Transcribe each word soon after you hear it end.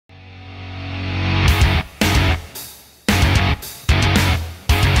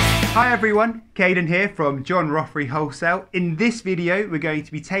Hi everyone, Caden here from John Rothery Wholesale. In this video we're going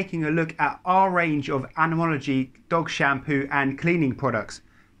to be taking a look at our range of Animology dog shampoo and cleaning products.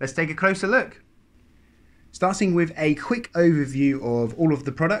 Let's take a closer look. Starting with a quick overview of all of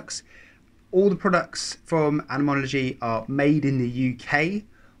the products. All the products from Animology are made in the UK.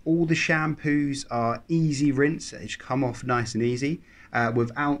 All the shampoos are easy rinse, they just come off nice and easy.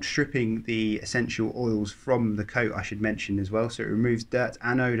 Without stripping the essential oils from the coat, I should mention as well. So it removes dirt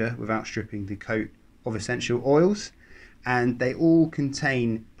and odour without stripping the coat of essential oils. And they all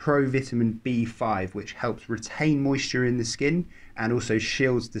contain provitamin B5, which helps retain moisture in the skin and also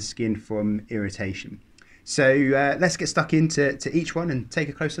shields the skin from irritation. So let's get stuck into each one and take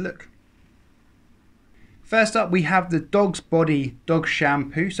a closer look. First up, we have the Dog's Body Dog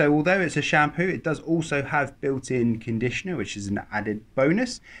Shampoo. So although it's a shampoo, it does also have built-in conditioner, which is an added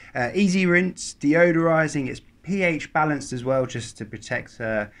bonus. Easy rinse, deodorising, it's pH balanced as well, just to protect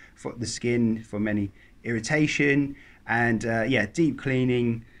the skin from any irritation. And yeah, deep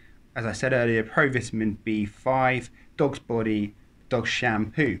cleaning, as I said earlier, provitamin B5, Dog's Body Dog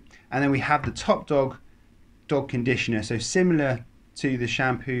Shampoo. And then we have the Top Dog Dog Conditioner, so similar to the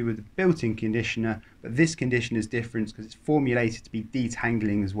shampoo with the built-in conditioner, but this conditioner is different because it's formulated to be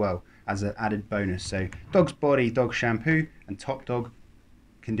detangling as well as an added bonus. So Dog's Body Dog Shampoo and Top Dog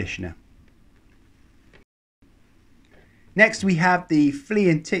Conditioner. Next we have the Flea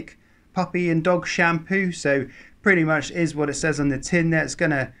and Tick Puppy and Dog Shampoo. So pretty much is what it says on the tin there. It's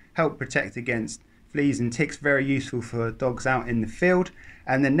going to help protect against fleas and ticks, very useful for dogs out in the field.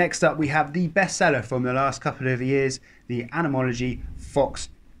 And then next up we have the bestseller from the last couple of years, the Animology Fox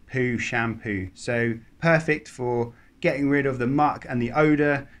Poo Shampoo. So perfect for getting rid of the muck and the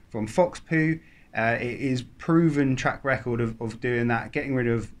odour from fox poo. It is proven track record of doing that, getting rid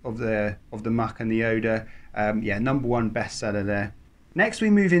of the muck and the odour. Yeah, #1 bestseller there. Next we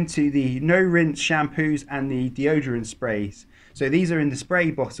move into the no rinse shampoos and the deodorant sprays. So these are in the spray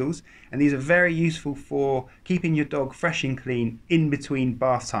bottles, and these are very useful for keeping your dog fresh and clean in between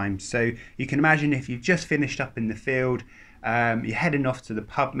bath times. So you can imagine if you've just finished up in the field, you're heading off to the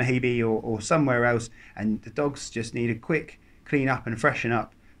pub maybe or somewhere else, and the dogs just need a quick clean up and freshen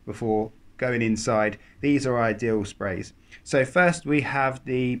up before going inside. These are ideal sprays. So first we have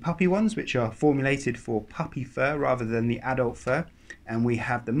the puppy ones, which are formulated for puppy fur rather than the adult fur. And we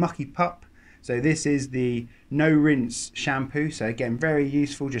have the Mucky Pup. So this is the no rinse shampoo. So again, very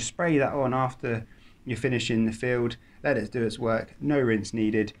useful. Just spray that on after you finish in the field. Let it do its work. No rinse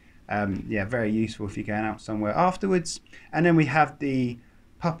needed. Yeah, very useful if you're going out somewhere afterwards. And then we have the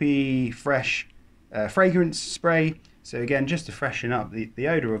Puppy Fresh fragrance spray. So again, just to freshen up the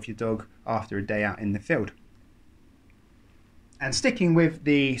odour of your dog after a day out in the field. And sticking with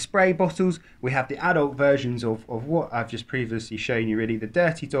the spray bottles, we have the adult versions of what I've just previously shown you really. The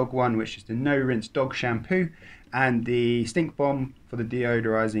Dirty Dog one, which is the no rinse dog shampoo, and the Stink Bomb for the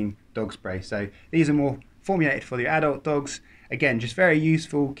deodorising dog spray. So these are more formulated for the adult dogs. Again, just very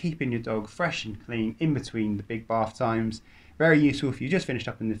useful, keeping your dog fresh and clean in between the big bath times. Very useful if you just finished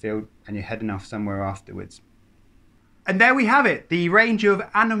up in the field and you're heading off somewhere afterwards. And there we have it, the range of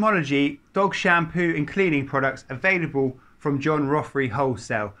Animology dog shampoo and cleaning products available from John Rothery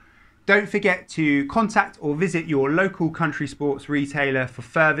Wholesale. Don't forget to contact or visit your local country sports retailer for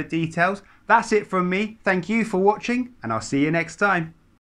further details. That's it from me. Thank you for watching, and I'll see you next time.